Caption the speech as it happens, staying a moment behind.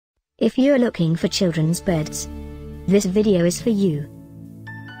If you're looking for children's beds, this video is for you.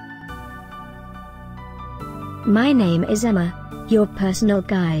 My name is Emma, your personal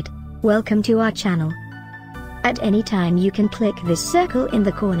guide. Welcome to our channel. At any time you can click this circle in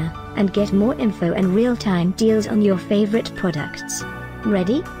the corner, and get more info and real-time deals on your favorite products.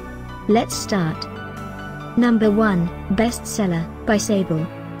 Ready? Let's start. Number 1, Bestseller, by Sable.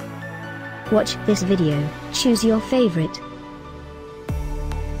 Watch this video, choose your favorite.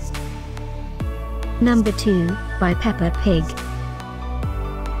 Number 2, by Peppa Pig.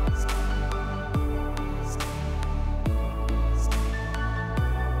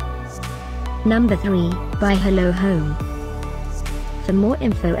 Number 3, by HelloHome. For more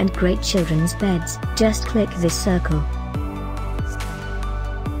info and great children's beds, just click this circle.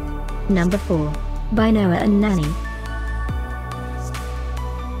 Number 4, by Noah and Nani.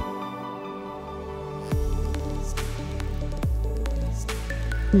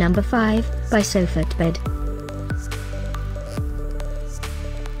 Number 5, by Sofatbed.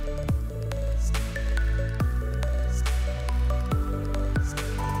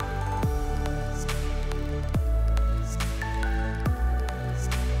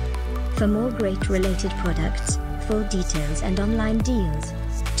 For more great related products, full details and online deals,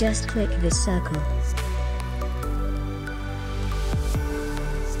 just click this circle.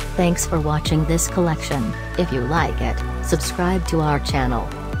 Thanks for watching this collection. If you like it, subscribe to our channel.